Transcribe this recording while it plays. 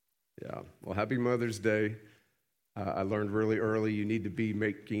Yeah. Well, happy Mother's Day. I learned really early you need to be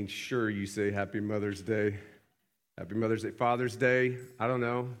making sure you say Happy Mother's Day. Happy Mother's Day. Father's Day, I don't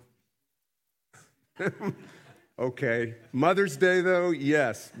know. Okay. Mother's Day, though,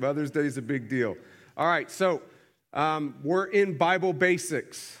 yes. Mother's Day is a big deal. All right, so we're in Bible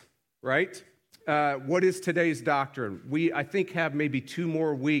basics, right? What is today's doctrine? We, I think, have maybe 2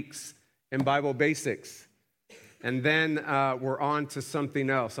 more weeks in Bible basics. And then we're on to something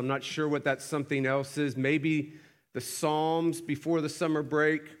else. I'm not sure what that something else is. Maybe the Psalms before the summer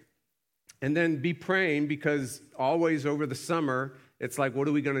break. And then be praying, because always over the summer, it's like, what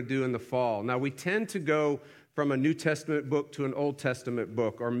are we going to do in the fall? Now, we tend to go from a New Testament book to an Old Testament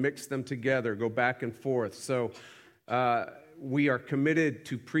book, or mix them together, go back and forth. So we are committed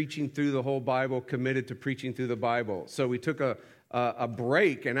to preaching through the whole Bible, committed to preaching through the Bible. So we took a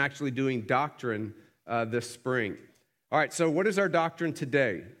break and actually doing doctrine this spring. All right, so what is our doctrine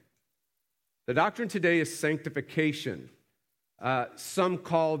today? The doctrine today is sanctification. Some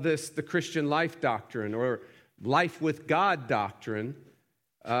call this the Christian life doctrine, or life with God doctrine,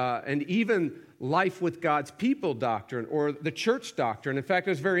 and even life with God's people doctrine, or the church doctrine. In fact,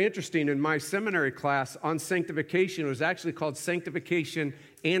 it was very interesting. In my seminary class on sanctification, it was actually called Sanctification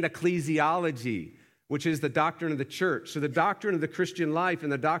and Ecclesiology, which is the doctrine of the church. So the doctrine of the Christian life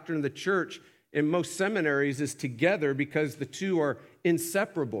and the doctrine of the church in most seminaries is together because the two are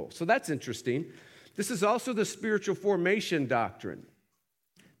inseparable. So that's interesting. This is also the spiritual formation doctrine,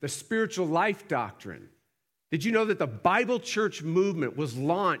 the spiritual life doctrine. Did you know that the Bible church movement was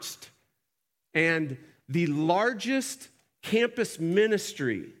launched, and the largest campus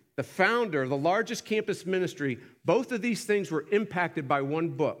ministry, the founder of the largest campus ministry, both of these things were impacted by one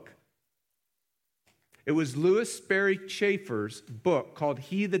book. It was Louis Sperry Chafer's book called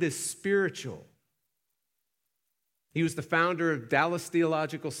He That Is Spiritual. He was the founder of Dallas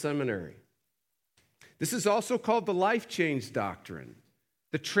Theological Seminary. This is also called the life change doctrine,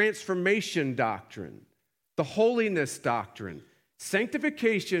 the transformation doctrine, the holiness doctrine.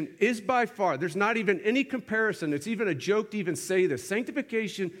 Sanctification is by far, there's not even any comparison. It's even a joke to even say this.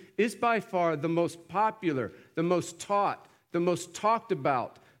 Sanctification is by far the most popular, the most taught, the most talked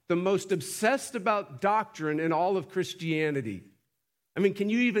about, the most obsessed about doctrine in all of Christianity. I mean, can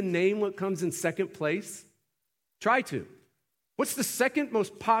you even name what comes in second place? Try to. What's the second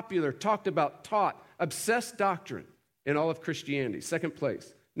most popular, talked about, taught, obsessed doctrine in all of Christianity? Second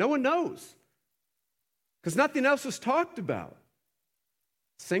place. No one knows, because nothing else is talked about.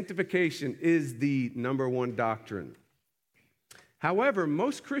 Sanctification is the number one doctrine. However,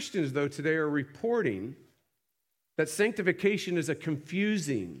 most Christians, though, today are reporting that sanctification is a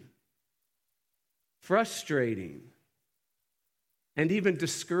confusing, frustrating, and even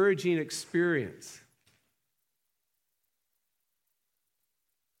discouraging experience.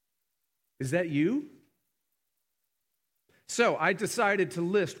 Is that you? So I decided to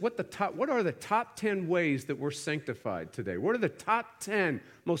list what are the top 10 ways that we're sanctified today. What are the top 10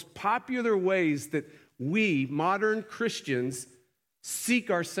 most popular ways that we, modern Christians,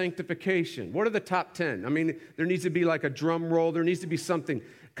 seek our sanctification? What are the top 10? I mean, there needs to be like a drum roll. There needs to be something.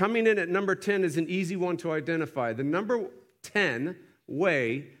 Coming in at number 10 is an easy one to identify. The number 10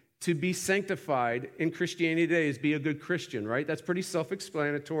 way to be sanctified in Christianity today is be a good Christian, right? That's pretty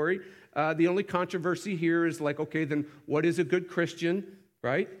self-explanatory. The only controversy here is like, okay, then what is a good Christian,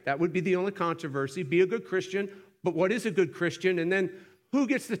 right? That would be the only controversy. Be a good Christian, but what is a good Christian? And then who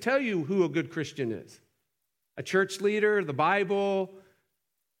gets to tell you who a good Christian is? A church leader, the Bible,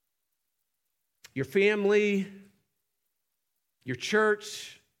 your family, your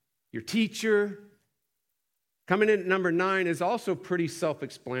church, your teacher. Coming in at number 9 is also pretty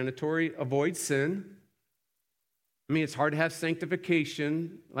self-explanatory. Avoid sin. I mean, it's hard to have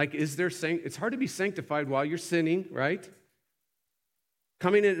sanctification. Like, it's hard to be sanctified while you're sinning, right?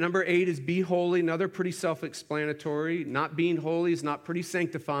 Coming in at number 8 is be holy, another pretty self-explanatory. Not being holy is not pretty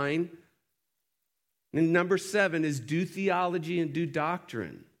sanctifying. And number 7 is do theology and do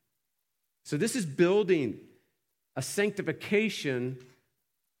doctrine. So this is building a sanctification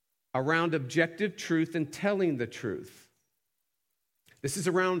around objective truth and telling the truth. This is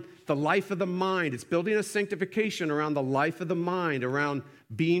around the life of the mind. It's building a sanctification around the life of the mind, around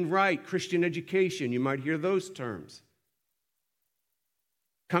being right, Christian education. You might hear those terms.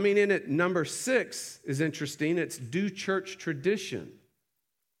 Coming in at number 6 is interesting. It's do church tradition.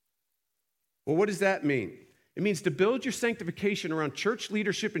 Well, what does that mean? It means to build your sanctification around church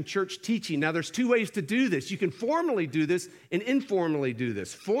leadership and church teaching. Now, there's 2 ways to do this. You can formally do this and informally do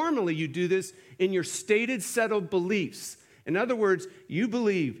this. Formally, you do this in your stated, settled beliefs. In other words,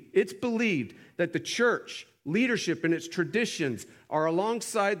 it's believed that the church, leadership and its traditions are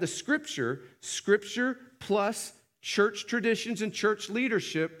alongside the Scripture. Scripture plus church traditions and church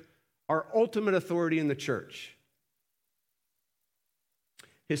leadership are ultimate authority in the church.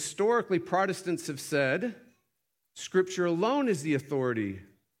 Historically, Protestants have said Scripture alone is the authority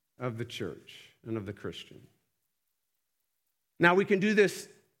of the church and of the Christian. Now, we can do this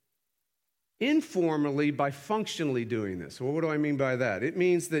informally by functionally doing this. Well, what do I mean by that? It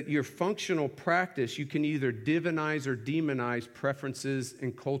means that your functional practice, you can either divinize or demonize preferences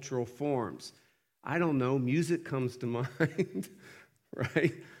and cultural forms. I don't know, music comes to mind,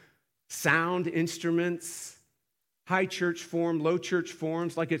 right? Sound instruments, high church form, low church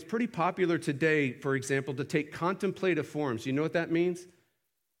forms. Like it's pretty popular today, for example, to take contemplative forms. You know what that means?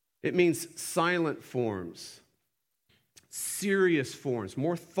 It means silent forms, serious forms,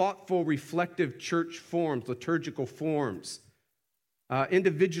 more thoughtful, reflective church forms, liturgical forms,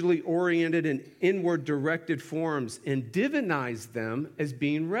 individually oriented and inward directed forms, and divinize them as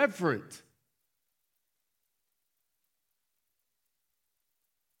being reverent.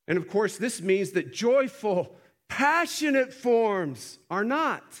 And of course, this means that joyful, passionate forms are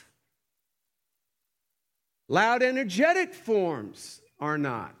not. Loud, energetic forms are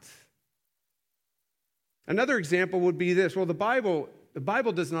not. Another example would be this. Well, the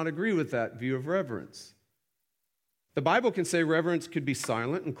Bible does not agree with that view of reverence. The Bible can say reverence could be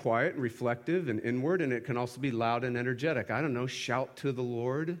silent and quiet and reflective and inward, and it can also be loud and energetic. I don't know, shout to the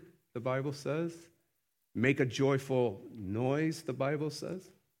Lord, the Bible says. Make a joyful noise, the Bible says.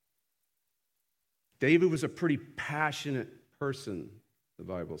 David was a pretty passionate person, the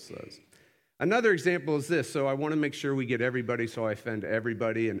Bible says. Another example is this. So I want to make sure we get everybody so I offend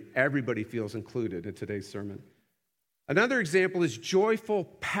everybody and everybody feels included in today's sermon. Another example is joyful,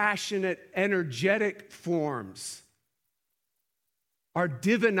 passionate, energetic forms are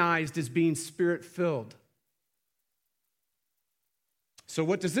divinized as being Spirit-filled. So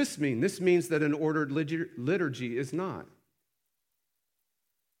what does this mean? This means that an ordered liturgy is not.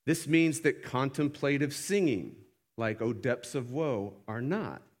 This means that contemplative singing, like O Depths of Woe, are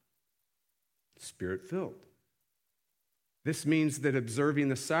not Spirit-filled. This means that observing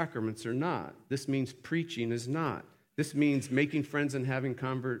the sacraments are not. This means preaching is not. This means making friends and having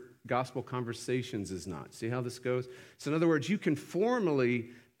gospel conversations is not. See how this goes? So in other words, you can formally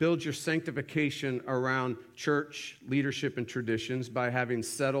build your sanctification around church, leadership, and traditions by having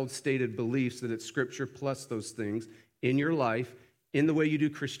settled, stated beliefs that it's Scripture plus those things in your life, in the way you do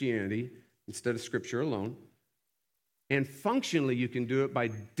Christianity, instead of Scripture alone. And functionally, you can do it by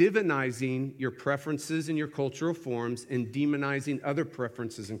divinizing your preferences and your cultural forms and demonizing other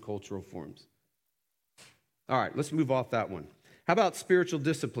preferences and cultural forms. All right, let's move off that one. How about spiritual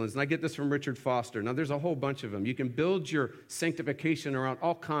disciplines? And I get this from Richard Foster. Now, there's a whole bunch of them. You can build your sanctification around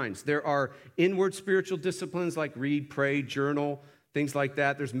all kinds. There are inward spiritual disciplines like read, pray, journal, things like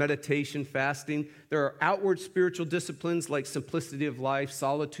that. There's meditation, fasting. There are outward spiritual disciplines like simplicity of life,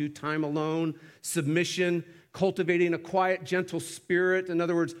 solitude, time alone, submission, cultivating a quiet, gentle spirit. In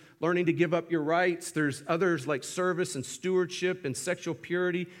other words, learning to give up your rights. There's others like service and stewardship and sexual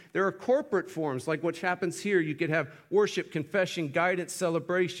purity. There are corporate forms like what happens here. You could have worship, confession, guidance,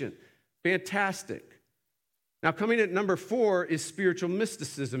 celebration. Fantastic. Now, coming at number 4 is spiritual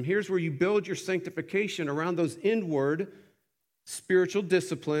mysticism. Here's where you build your sanctification around those inward spiritual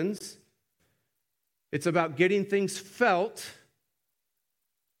disciplines. It's about getting things felt.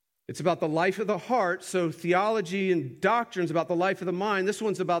 It's about the life of the heart. So theology and doctrine is about the life of the mind. This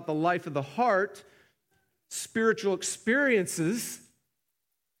one's about the life of the heart. Spiritual experiences.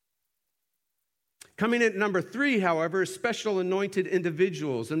 Coming in at number 3, however, is special anointed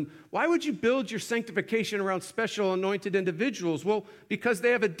individuals. And why would you build your sanctification around special anointed individuals? Well, because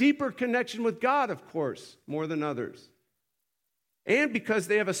they have a deeper connection with God, of course, more than others. And because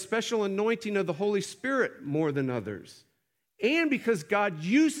they have a special anointing of the Holy Spirit more than others. And because God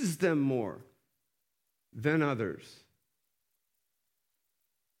uses them more than others.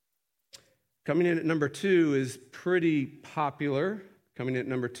 Coming in at number 2 is pretty popular. Coming in at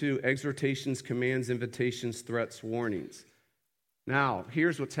number 2, exhortations, commands, invitations, threats, warnings. Now,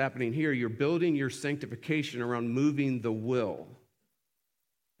 here's what's happening here. You're building your sanctification around moving the will.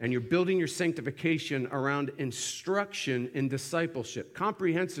 And you're building your sanctification around instruction in discipleship,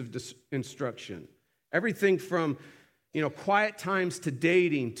 comprehensive instruction. Everything from quiet times to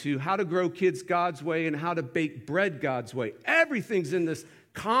dating, to how to grow kids God's way and how to bake bread God's way. Everything's in this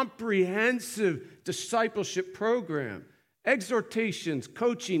comprehensive discipleship program. Exhortations,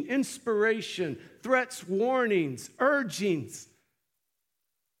 coaching, inspiration, threats, warnings, urgings.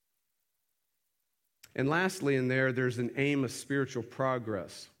 And lastly, in there's an aim of spiritual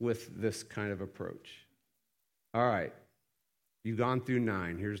progress with this kind of approach. All right. You've gone through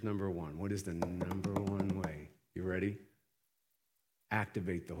 9. Here's number 1. What is the number 1 way? You ready?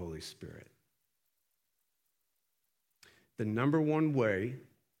 Activate the Holy Spirit. The number 1 way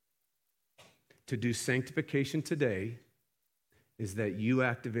to do sanctification today is that you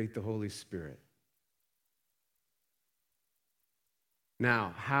activate the Holy Spirit.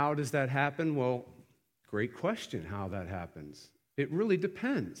 Now, how does that happen? Well, great question how that happens. It really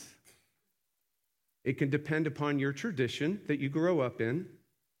depends. It can depend upon your tradition that you grow up in.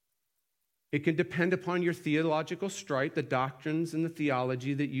 It can depend upon your theological stripe, the doctrines and the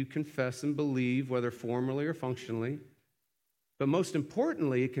theology that you confess and believe, whether formally or functionally. But most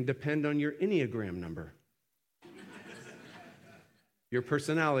importantly, it can depend on your Enneagram number, your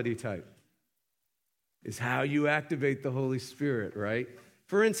personality type. Is how you activate the Holy Spirit, right?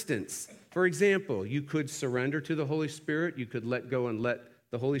 For example, you could surrender to the Holy Spirit. You could let go and let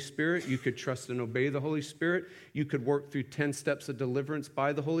the Holy Spirit. You could trust and obey the Holy Spirit. You could work through 10 steps of deliverance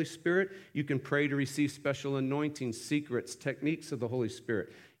by the Holy Spirit. You can pray to receive special anointings, secrets, techniques of the Holy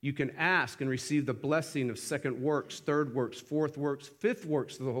Spirit. You can ask and receive the blessing of second works, third works, fourth works, fifth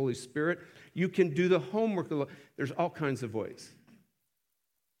works of the Holy Spirit. You can do the homework. There's all kinds of ways.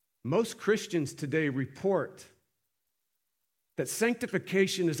 Most Christians today report that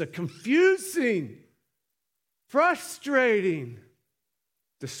sanctification is a confusing, frustrating,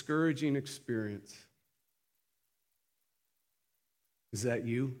 discouraging experience. Is that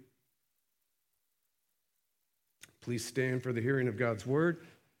you? Please stand for the hearing of God's word.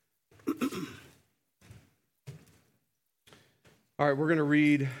 All right, we're going to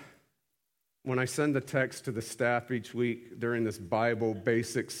read. When I send the text to the staff each week during this Bible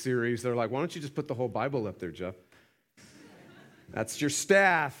Basics series, they're like, why don't you just put the whole Bible up there, Jeff? That's your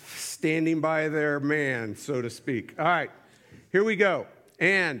staff standing by their man, so to speak. All right, here we go.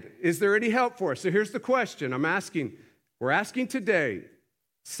 And is there any help for us? So here's the question we're asking today.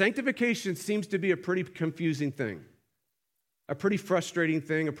 Sanctification seems to be a pretty confusing thing, a pretty frustrating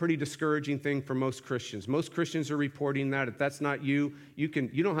thing, a pretty discouraging thing for most Christians. Most Christians are reporting that. If that's not you, you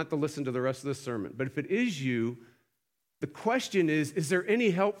don't have to listen to the rest of the sermon. But if it is you, the question is there any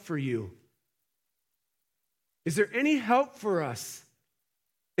help for you? Is there any help for us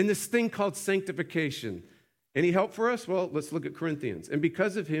in this thing called sanctification? Any help for us? Well, let's look at Corinthians. And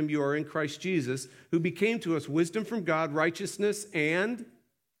because of him, you are in Christ Jesus, who became to us wisdom from God, righteousness, and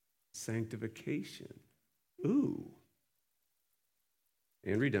sanctification. Ooh.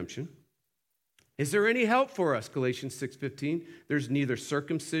 And redemption. Is there any help for us? Galatians 6:15. There's neither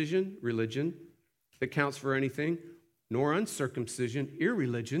circumcision, religion, that counts for anything, nor uncircumcision,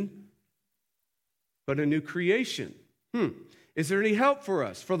 irreligion, but a new creation. Is there any help for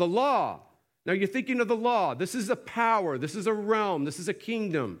us? For the law. Now you're thinking of the law. This is a power. This is a realm. This is a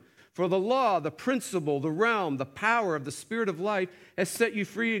kingdom. For the law, the principle, the realm, the power of the Spirit of life has set you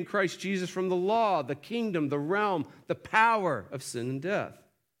free in Christ Jesus from the law, the kingdom, the realm, the power of sin and death.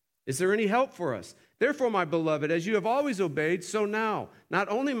 Is there any help for us? Therefore, my beloved, as you have always obeyed, so now, not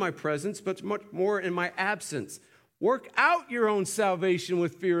only in my presence, but much more in my absence. Work out your own salvation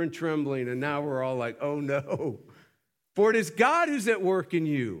with fear and trembling. And now we're all like, oh no. For it is God who's at work in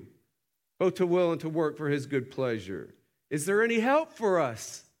you, both to will and to work for his good pleasure. Is there any help for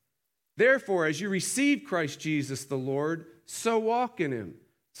us? Therefore, as you receive Christ Jesus the Lord, so walk in him.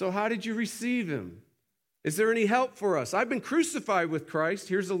 So how did you receive him? Is there any help for us? I've been crucified with Christ.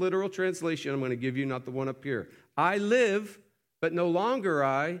 Here's a literal translation I'm going to give you, not the one up here. I live, but no longer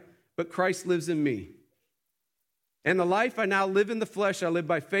I, but Christ lives in me. And the life I now live in the flesh, I live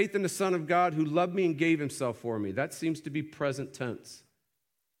by faith in the Son of God who loved me and gave himself for me. That seems to be present tense.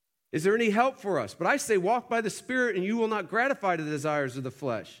 Is there any help for us? But I say, walk by the Spirit, and you will not gratify the desires of the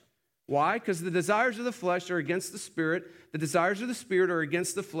flesh. Why? Because the desires of the flesh are against the Spirit. The desires of the Spirit are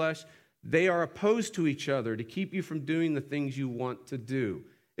against the flesh. They are opposed to each other to keep you from doing the things you want to do.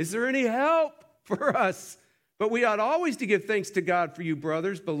 Is there any help for us? But we ought always to give thanks to God for you,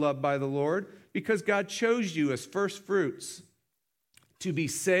 brothers, beloved by the Lord, because God chose you as first fruits to be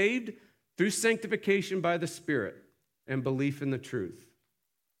saved through sanctification by the Spirit and belief in the truth.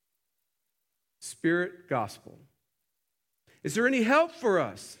 Spirit, gospel. Is there any help for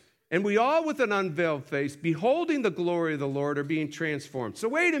us? And we all with an unveiled face, beholding the glory of the Lord, are being transformed. So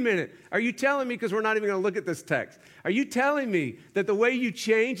wait a minute. Are you telling me, because we're not even going to look at this text, are you telling me that the way you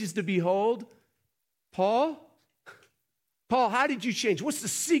change is to behold Paul? Paul, how did you change? What's the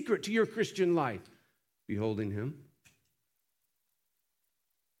secret to your Christian life? Beholding him.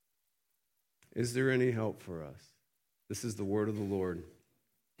 Is there any help for us? This is the word of the Lord.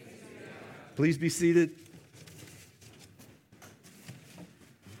 Please be seated.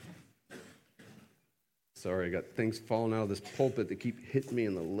 Sorry, I got things falling out of this pulpit that keep hitting me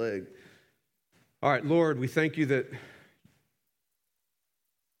in the leg. All right, Lord, we thank you that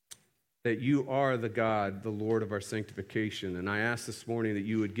you are the God, the Lord of our sanctification. And I ask this morning that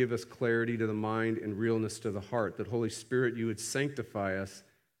you would give us clarity to the mind and realness to the heart, that Holy Spirit, you would sanctify us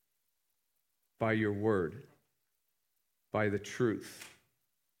by your word, by the truth,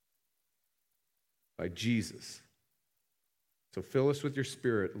 by Jesus. So fill us with your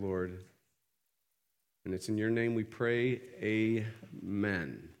Spirit, Lord. And it's in your name we pray,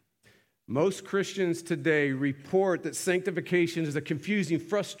 amen. Most Christians today report that sanctification is a confusing,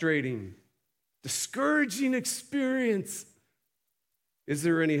 frustrating, discouraging experience. Is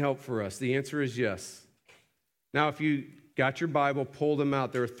there any help for us? The answer is yes. Now, if you got your Bible, pull them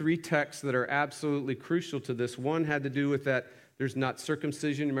out. There are 3 texts that are absolutely crucial to this. One had to do with that there's not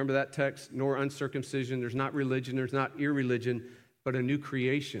circumcision, remember that text? Nor uncircumcision. There's not religion, there's not irreligion, but a new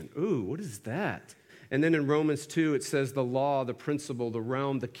creation. Ooh, what is that? And then in Romans 2, it says the law, the principle, the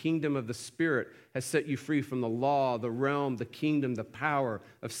realm, the kingdom of the Spirit has set you free from the law, the realm, the kingdom, the power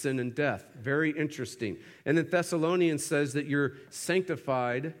of sin and death. Very interesting. And then Thessalonians says that you're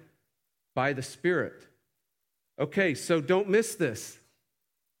sanctified by the Spirit. Okay, so don't miss this.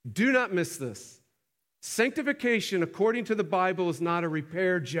 Do not miss this. Sanctification, according to the Bible, is not a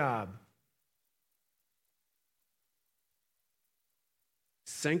repair job.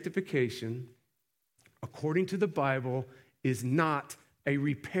 Sanctification, according to the Bible, is not a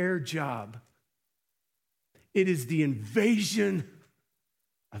repair job. It is the invasion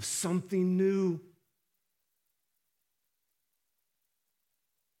of something new.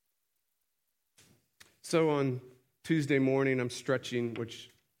 So on Tuesday morning, I'm stretching,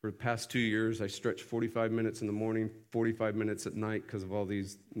 which for the past 2 years, I stretch 45 minutes in the morning, 45 minutes at night because of all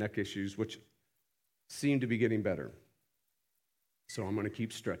these neck issues, which seem to be getting better. So I'm going to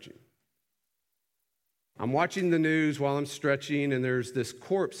keep stretching. I'm watching the news while I'm stretching, and there's this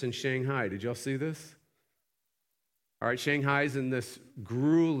corpse in Shanghai. Did y'all see this? All right, Shanghai's in this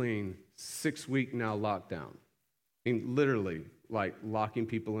grueling 6-week now lockdown. I mean, literally, like locking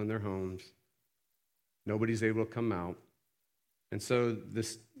people in their homes. Nobody's able to come out. And so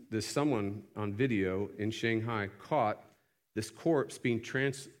this someone on video in Shanghai caught this corpse being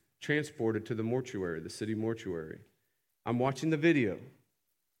transported to the mortuary, the city mortuary. I'm watching the video.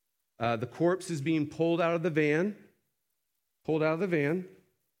 The corpse is being pulled out of the van,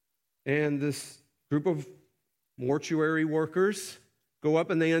 and this group of mortuary workers go up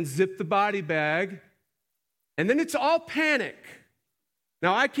and they unzip the body bag, and then it's all panic.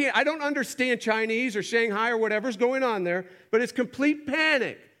 Now, I don't understand Chinese or Shanghai or whatever's going on there, but it's complete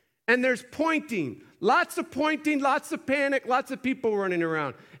panic. And there's pointing, lots of panic, lots of people running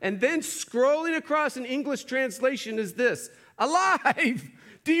around. And then scrolling across an English translation is this: alive!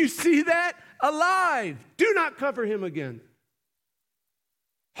 Do you see that? Alive! Do not cover him again.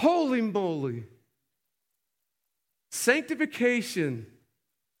 Holy moly. Sanctification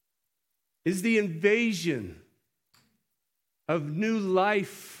is the invasion of new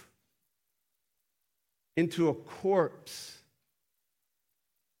life into a corpse,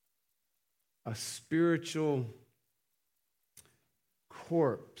 a spiritual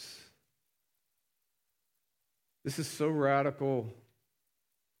corpse. This is so radical.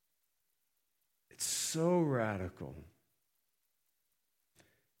 It's so radical.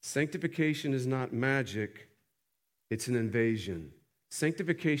 Sanctification is not magic, it's an invasion.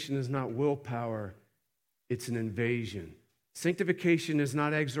 Sanctification is not willpower, it's an invasion. Sanctification is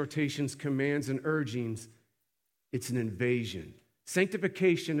not exhortations, commands, and urgings. It's an invasion.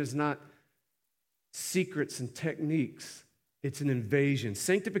 Sanctification is not secrets and techniques. It's an invasion.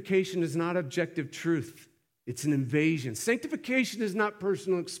 Sanctification is not objective truth. It's an invasion. Sanctification is not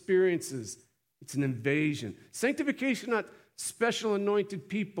personal experiences. It's an invasion. Sanctification is not special anointed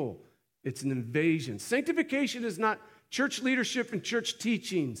people. It's an invasion. Sanctification is not church leadership and church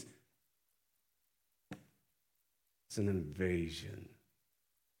teachings. It's an invasion.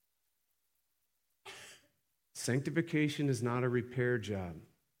 Sanctification is not a repair job.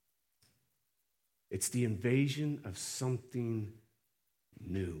 It's the invasion of something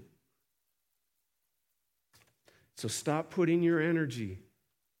new. So stop putting your energy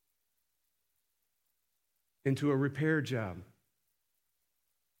into a repair job.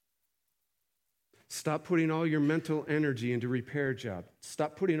 Stop putting all your mental energy into a repair job.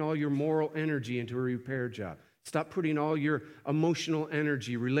 Stop putting all your moral energy into a repair job. Stop putting all your emotional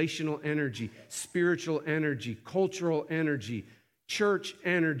energy, relational energy, spiritual energy, cultural energy, church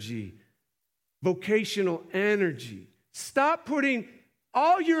energy, vocational energy. Stop putting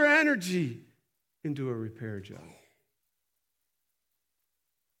all your energy into a repair job.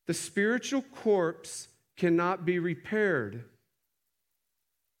 The spiritual corpse cannot be repaired.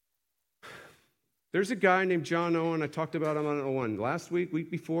 There's a guy named John Owen. I talked about him on Owen last week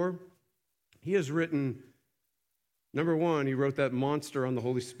before. He has written, number one, he wrote that monster on the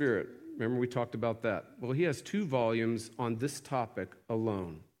Holy Spirit. Remember we talked about that? Well, he has 2 volumes on this topic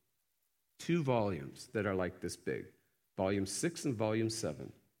alone. 2 volumes that are like this big. Volume 6 and Volume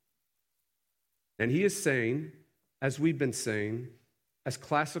 7. And he is saying, as we've been saying, as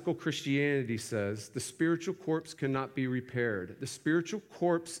classical Christianity says, the spiritual corpse cannot be repaired. The spiritual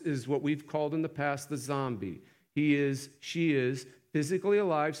corpse is what we've called in the past the zombie. She is physically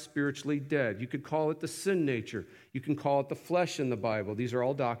alive, spiritually dead. You could call it the sin nature. You can call it the flesh in the Bible. These are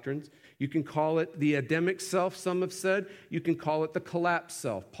all doctrines. You can call it the Adamic self, some have said. You can call it the collapsed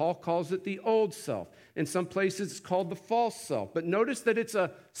self. Paul calls it the old self. In some places, it's called the false self. But notice that it's a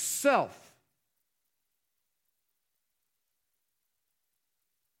self.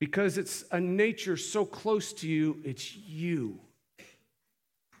 Because it's a nature so close to you, it's you.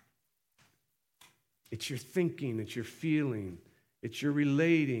 It's your thinking, it's your feeling, it's your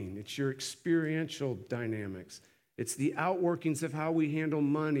relating, it's your experiential dynamics. It's the outworkings of how we handle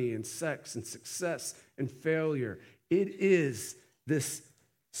money and sex and success and failure. It is this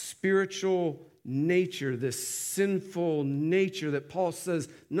spiritual nature, this sinful nature that Paul says,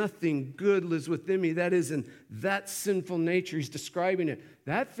 nothing good lives within me. That is in that sinful nature. He's describing it.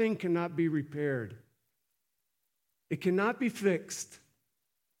 That thing cannot be repaired. It cannot be fixed.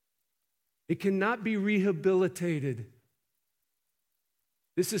 It cannot be rehabilitated.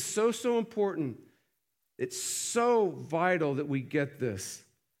 This is so important. It's so vital that we get this.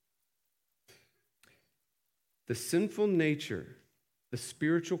 The sinful nature, the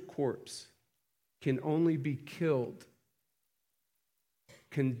spiritual corpse, can only be killed,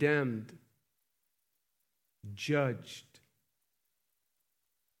 condemned, judged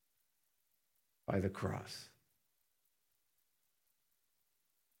by the cross.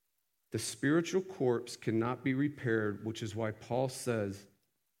 The spiritual corpse cannot be repaired, which is why Paul says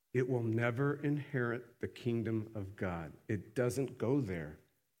it will never inherit the kingdom of God. It doesn't go there.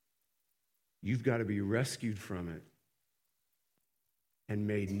 You've got to be rescued from it and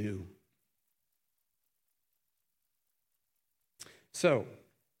made new. So,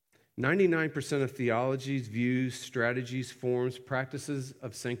 99% of theologies, views, strategies, forms, practices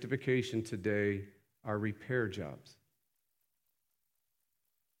of sanctification today are repair jobs.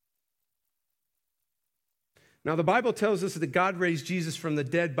 Now, the Bible tells us that God raised Jesus from the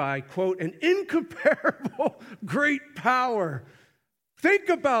dead by, quote, an incomparable great power. Think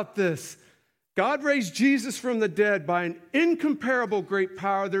about this. God raised Jesus from the dead by an incomparable great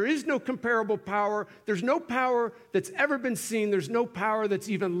power. There is no comparable power. There's no power that's ever been seen. There's no power that's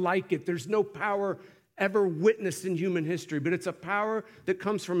even like it. There's no power ever witnessed in human history. But it's a power that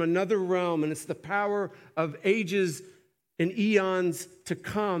comes from another realm, and it's the power of ages and eons to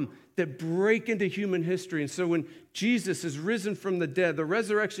come that break into human history. And so when Jesus is risen from the dead, the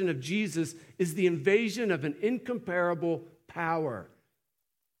resurrection of Jesus is the invasion of an incomparable power.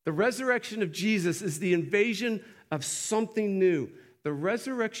 The resurrection of Jesus is the invasion of something new. The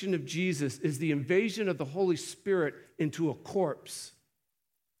resurrection of Jesus is the invasion of the Holy Spirit into a corpse.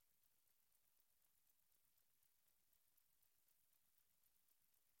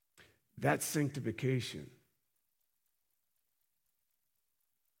 That's sanctification.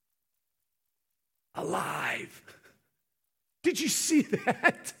 Alive. Did you see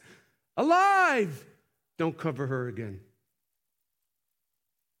that? Alive. Don't cover her again.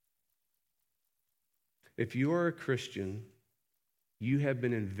 If you are a Christian, you have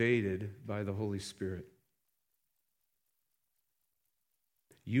been invaded by the Holy Spirit.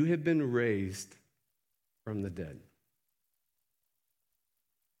 You have been raised from the dead.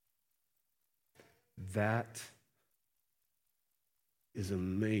 That is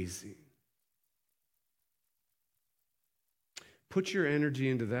amazing. Put your energy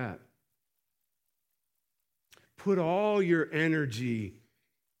into that. Put all your energy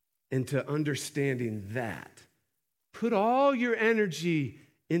into understanding that. Put all your energy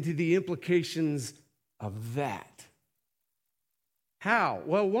into the implications of that. How?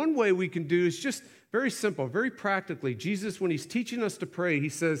 Well, one way we can do is just very simple, very practically. Jesus, when he's teaching us to pray, he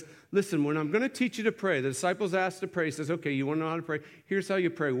says, listen, when I'm going to teach you to pray, the disciples asked to pray, he says, okay, you want to know how to pray? Here's how you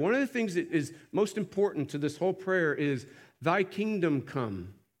pray. One of the things that is most important to this whole prayer is, thy kingdom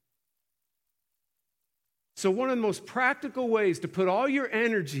come. So one of the most practical ways to put all your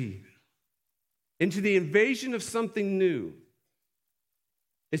energy into the invasion of something new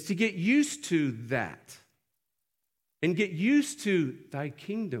is to get used to that and get used to thy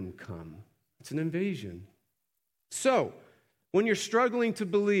kingdom come. It's an invasion. So when you're struggling to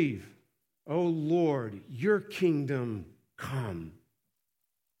believe, O Lord, your kingdom come.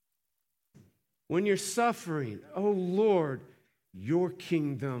 When you're suffering, O Lord, your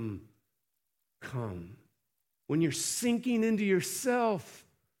kingdom come. When you're sinking into yourself,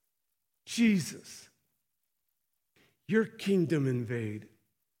 Jesus, your kingdom invade.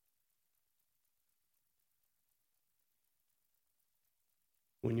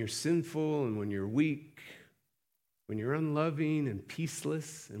 When you're sinful and when you're weak, when you're unloving and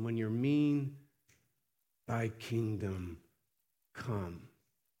peaceless, and when you're mean, thy kingdom come.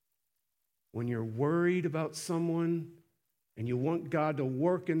 When you're worried about someone and you want God to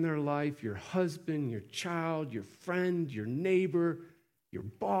work in their life, your husband, your child, your friend, your neighbor, your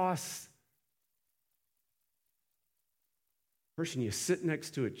boss, person you sit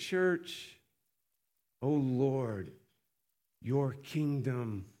next to at church, oh Lord, your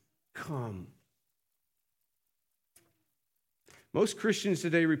kingdom come. Most Christians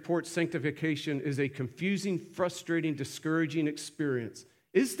today report sanctification is a confusing, frustrating, discouraging experience.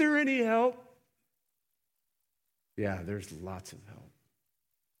 Is there any help? Yeah, there's lots of help.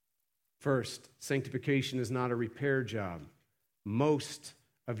 First, sanctification is not a repair job. Most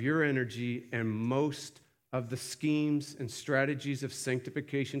of your energy and most of the schemes and strategies of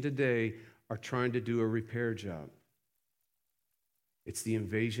sanctification today are trying to do a repair job. It's the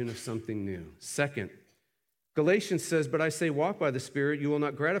invasion of something new. Second, Galatians says, but I say, walk by the Spirit, you will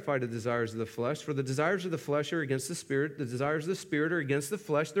not gratify the desires of the flesh, for the desires of the flesh are against the Spirit, the desires of the Spirit are against the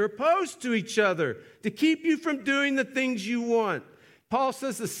flesh. They're opposed to each other to keep you from doing the things you want. Paul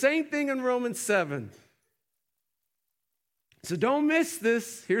says the same thing in Romans 7. So don't miss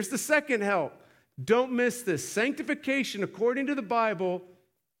this. Here's the second help. Don't miss this. Sanctification, according to the Bible,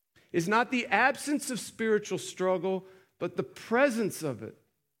 is not the absence of spiritual struggle, but the presence of it.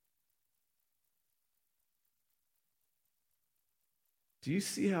 Do you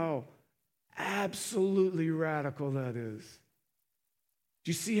see how absolutely radical that is? Do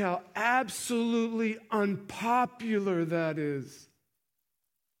you see how absolutely unpopular that is?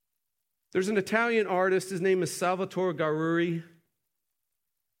 There's an Italian artist, his name is Salvatore Garuri.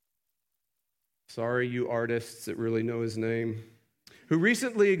 Sorry, you artists that really know his name. Who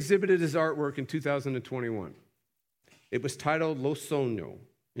recently exhibited his artwork in 2021. It was titled Lo Sogno.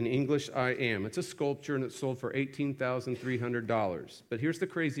 In English, I am. It's a sculpture and it sold for $18,300. But here's the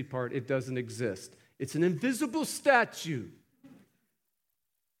crazy part, it doesn't exist. It's an invisible statue.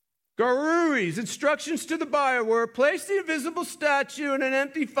 Garuri's instructions to the buyer were, place the invisible statue in an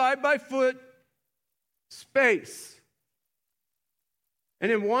empty 5-by-foot space.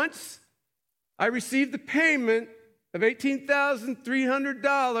 And then once I receive the payment of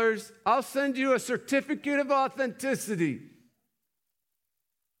 $18,300, I'll send you a certificate of authenticity.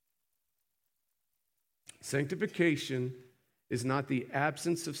 Sanctification is not the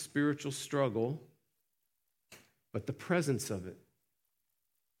absence of spiritual struggle, but the presence of it.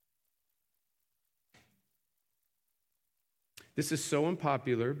 This is so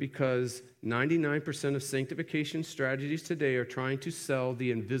unpopular because 99% of sanctification strategies today are trying to sell the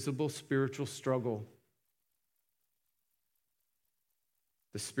invisible spiritual struggle.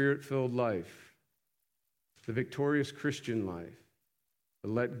 The Spirit-filled life, the victorious Christian life, the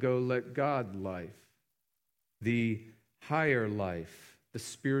let go, let God life, the higher life, the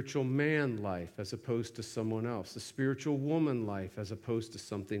spiritual man life as opposed to someone else, the spiritual woman life as opposed to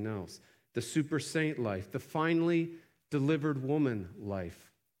something else, the super saint life, the finally delivered woman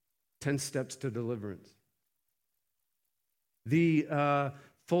life, 10 steps to deliverance, the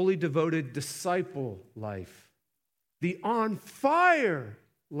fully devoted disciple life, the on fire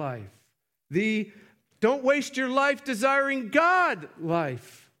life, the don't waste your life desiring God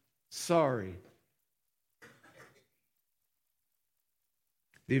life. Sorry.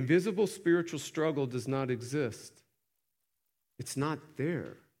 The invisible spiritual struggle does not exist. It's not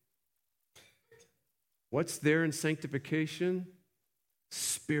there. What's there in sanctification?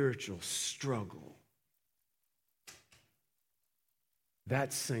 Spiritual struggle.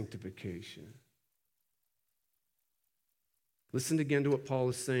 That's sanctification. Listen again to what Paul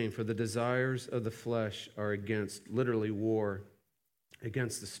is saying. For the desires of the flesh are against, literally war,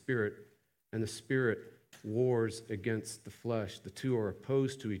 against the Spirit, and the Spirit wars against the flesh. The two are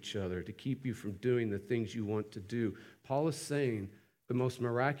opposed to each other to keep you from doing the things you want to do. Paul is saying the most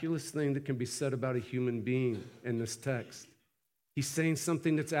miraculous thing that can be said about a human being in this text. He's saying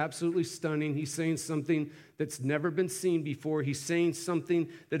something that's absolutely stunning. He's saying something that's never been seen before. He's saying something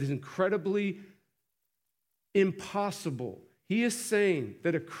that is incredibly impossible. He is saying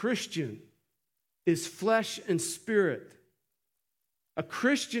that a Christian is flesh and spirit. A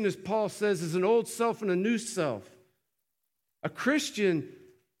Christian, as Paul says, is an old self and a new self. A Christian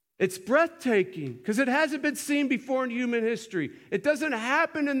It's breathtaking because it hasn't been seen before in human history. It doesn't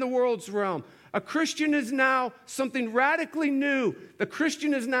happen in the world's realm. A Christian is now something radically new. The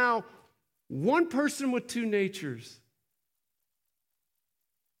Christian is now one person with two natures.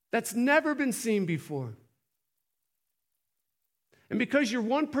 That's never been seen before. And because you're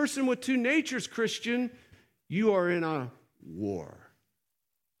one person with two natures, Christian, you are in a war,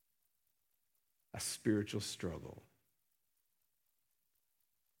 a spiritual struggle.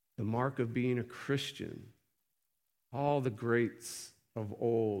 The mark of being a Christian, all the greats of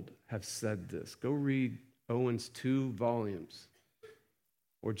old have said this. Go read Owen's 2 volumes,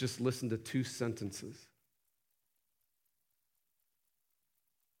 or just listen to 2 sentences.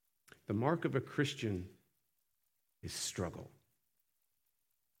 The mark of a Christian is struggle.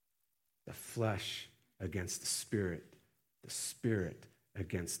 The flesh against the spirit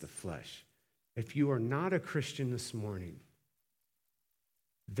against the flesh. If you are not a Christian this morning,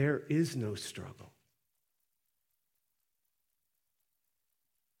 there is no struggle.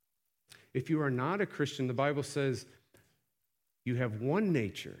 If you are not a Christian, the Bible says you have one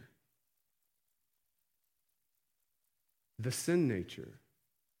nature, the sin nature,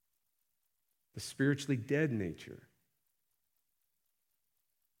 the spiritually dead nature.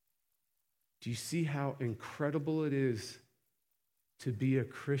 Do you see how incredible it is to be a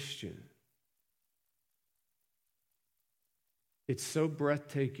Christian? It's so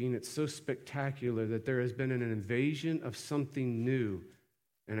breathtaking, it's so spectacular that there has been an invasion of something new.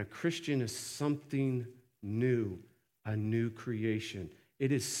 And a Christian is something new, a new creation.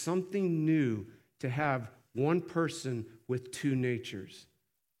 It is something new to have one person with two natures.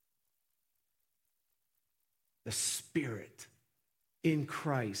 The Spirit in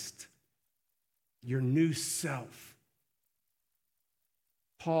Christ, your new self.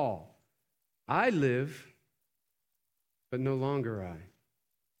 Paul, I live, but no longer I,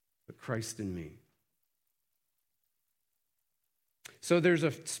 but Christ in me. So there's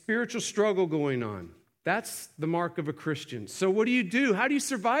a spiritual struggle going on. That's the mark of a Christian. So what do you do? How do you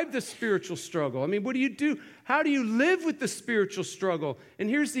survive this spiritual struggle? I mean, what do you do? How do you live with the spiritual struggle? And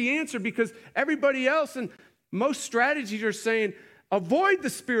here's the answer, because everybody else and most strategies are saying, avoid the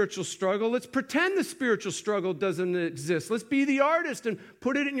spiritual struggle. Let's pretend the spiritual struggle doesn't exist. Let's be the artist and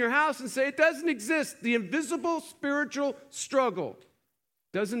put it in your house and say it doesn't exist. The invisible spiritual struggle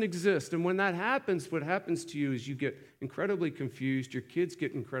doesn't exist. And when that happens, what happens to you is you get incredibly confused. Your kids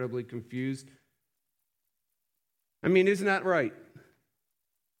get incredibly confused. I mean, isn't that right?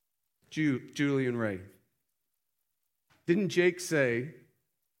 Julie and Ray. Didn't Jake say,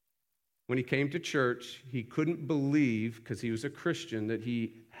 when he came to church, he couldn't believe, because he was a Christian, that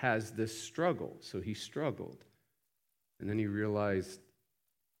he has this struggle. So he struggled. And then he realized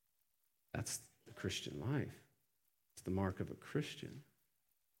that's the Christian life. It's the mark of a Christian.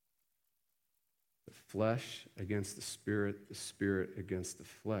 The flesh against the spirit against the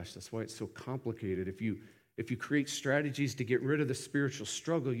flesh. That's why it's so complicated. If you create strategies to get rid of the spiritual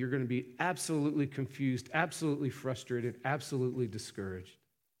struggle, you're going to be absolutely confused, absolutely frustrated, absolutely discouraged.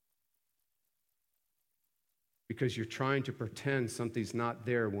 Because you're trying to pretend something's not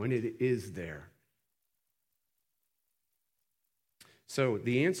there when it is there. So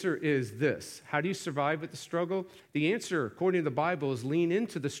the answer is this. How do you survive with the struggle? The answer, according to the Bible, is lean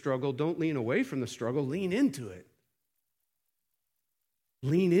into the struggle. Don't lean away from the struggle. Lean into it.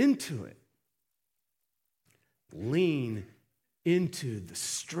 Lean into it. Lean into the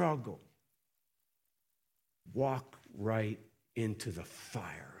struggle. Walk right into the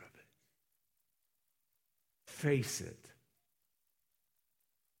fire. Face it.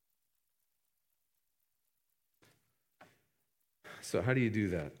 So how do you do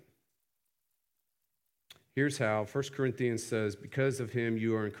that? Here's how. 1 Corinthians says, because of him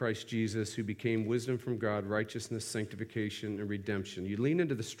you are in Christ Jesus, who became wisdom from God, righteousness, sanctification, and redemption. You lean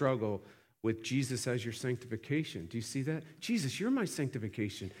into the struggle with Jesus as your sanctification. Do you see that? Jesus, you're my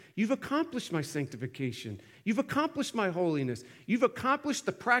sanctification. You've accomplished my sanctification. You've accomplished my holiness. You've accomplished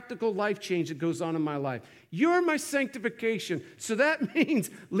the practical life change that goes on in my life. You're my sanctification. So that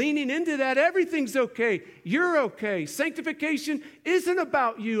means leaning into that, everything's okay. You're okay. Sanctification isn't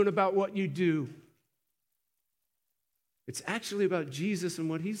about you and about what you do. It's actually about Jesus and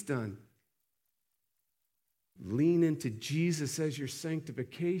what he's done. Lean into Jesus as your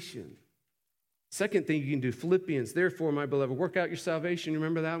sanctification. Second thing you can do, Philippians, therefore, my beloved, work out your salvation.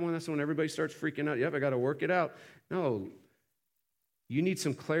 Remember that one? That's when everybody starts freaking out. Yep, I got to work it out. No, you need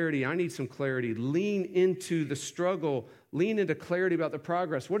some clarity. I need some clarity. Lean into the struggle. Lean into clarity about the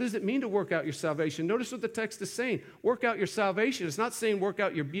progress. What does it mean to work out your salvation? Notice what the text is saying. Work out your salvation. It's not saying work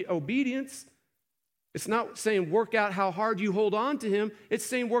out your obedience. It's not saying work out how hard you hold on to him. It's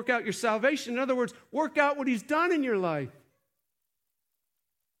saying work out your salvation. In other words, work out what he's done in your life.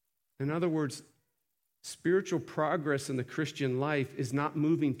 In other words, spiritual progress in the Christian life is not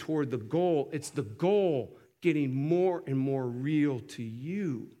moving toward the goal. It's the goal getting more and more real to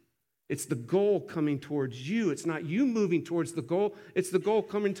you. It's the goal coming towards you. It's not you moving towards the goal. It's the goal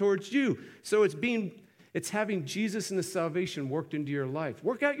coming towards you. So it's having Jesus and the salvation worked into your life.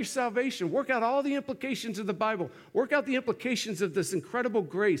 Work out your salvation. Work out all the implications of the Bible. Work out the implications of this incredible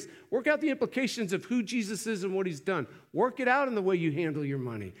grace. Work out the implications of who Jesus is and what he's done. Work it out in the way you handle your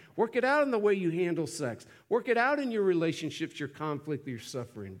money. Work it out in the way you handle sex. Work it out in your relationships, your conflict, your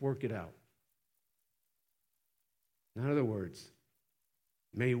suffering. Work it out. In other words,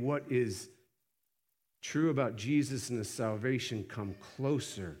 may what is true about Jesus and his salvation come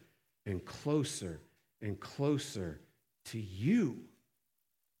closer and closer and closer to you.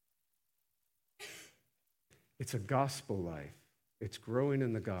 It's a gospel life. It's growing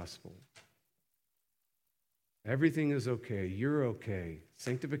in the gospel. Everything is okay. You're okay.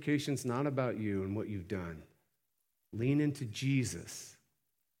 Sanctification's not about you and what you've done. Lean into Jesus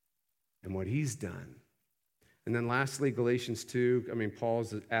and what he's done. And then lastly, Galatians 2,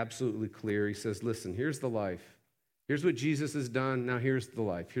 Paul's absolutely clear. He says, listen, here's the life. Here's what Jesus has done. Now here's the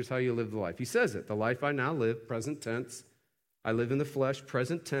life. Here's how you live the life. He says it. The life I now live, present tense. I live in the flesh,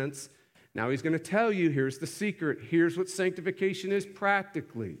 present tense. Now he's going to tell you, here's the secret. Here's what sanctification is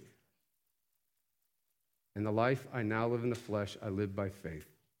practically. And the life I now live in the flesh, I live by faith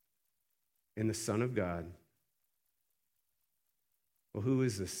in the Son of God. Well, who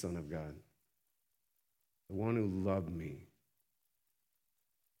is this Son of God? The one who loved me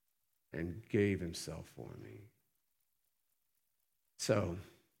and gave himself for me. So,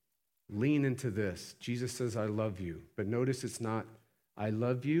 lean into this. Jesus says, I love you. But notice it's not, I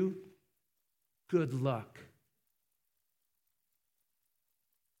love you, good luck.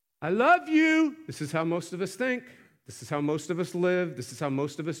 I love you. This is how most of us think. This is how most of us live. This is how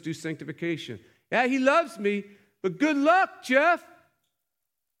most of us do sanctification. Yeah, he loves me, but good luck, Jeff.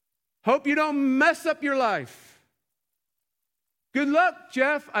 Hope you don't mess up your life. Good luck,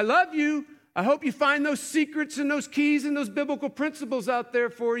 Jeff. I love you. I hope you find those secrets and those keys and those biblical principles out there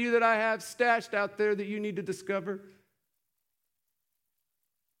for you that I have stashed out there that you need to discover.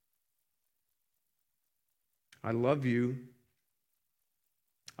 I love you.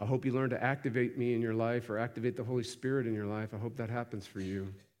 I hope you learn to activate me in your life or activate the Holy Spirit in your life. I hope that happens for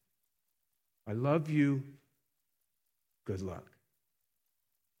you. I love you. Good luck.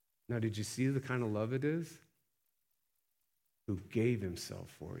 Now, did you see the kind of love it is? Who gave himself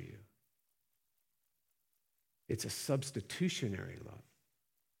for you. It's a substitutionary love.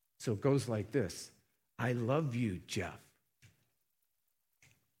 So it goes like this. I love you, Jeff.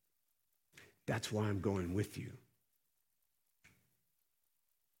 That's why I'm going with you.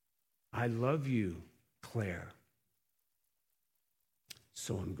 I love you, Claire.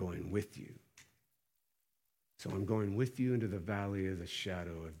 So I'm going with you. So I'm going with you into the valley of the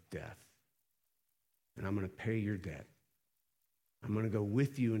shadow of death. And I'm going to pay your debt. I'm going to go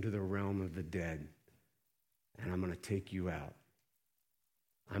with you into the realm of the dead. And I'm going to take you out.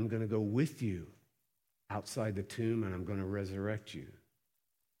 I'm going to go with you outside the tomb, and I'm going to resurrect you.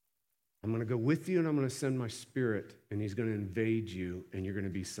 I'm going to go with you, and I'm going to send my Spirit, and he's going to invade you, and you're going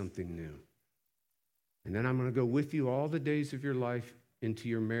to be something new. And then I'm going to go with you all the days of your life, into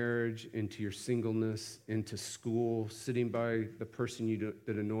your marriage, into your singleness, into school, sitting by the person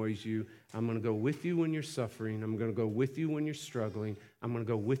that annoys you. I'm going to go with you when you're suffering. I'm going to go with you when you're struggling. I'm going to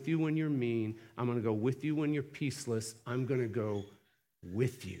go with you when you're mean. I'm going to go with you when you're peaceless. I'm going to go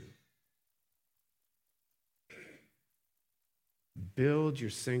with you. Build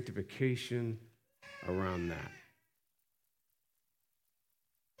your sanctification around that.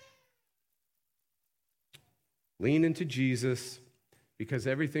 Lean into Jesus, because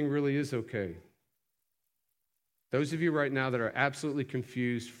everything really is okay. Those of you right now that are absolutely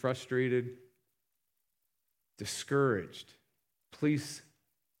confused, frustrated, discouraged, please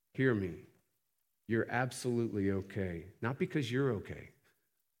hear me. You're absolutely okay. Not because you're okay,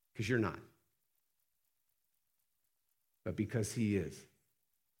 because you're not, but because he is.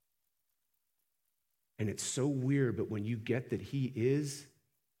 And it's so weird, but when you get that he is,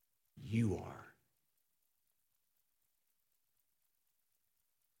 you are.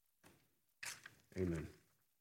 Amen.